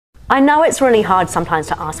I know it's really hard sometimes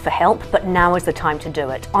to ask for help, but now is the time to do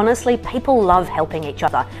it. Honestly, people love helping each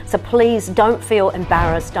other. So please don't feel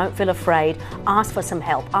embarrassed, don't feel afraid. Ask for some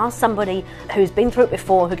help. Ask somebody who's been through it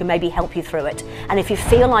before who can maybe help you through it. And if you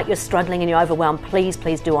feel like you're struggling and you're overwhelmed, please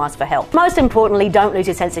do ask for help. Most importantly, don't lose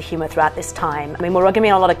your sense of humor throughout this time. I mean, we're going to be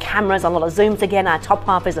on a lot of cameras, on a lot of Zooms again. Our top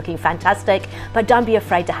half is looking fantastic, but don't be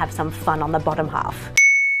afraid to have some fun on the bottom half.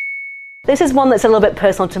 This is one that's a little bit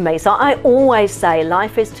personal to me. So I always say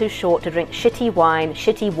life is too short to drink shitty wine,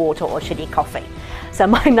 shitty water, or shitty coffee. So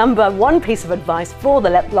my number one piece of advice for the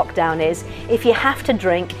lockdown is, if you have to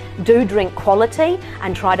drink, do drink quality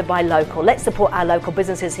and try to buy local. Let's support our local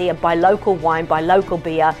businesses here. Buy local wine, buy local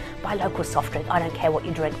beer, buy local soft drink. I don't care what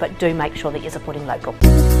you drink, but do make sure that you're supporting local.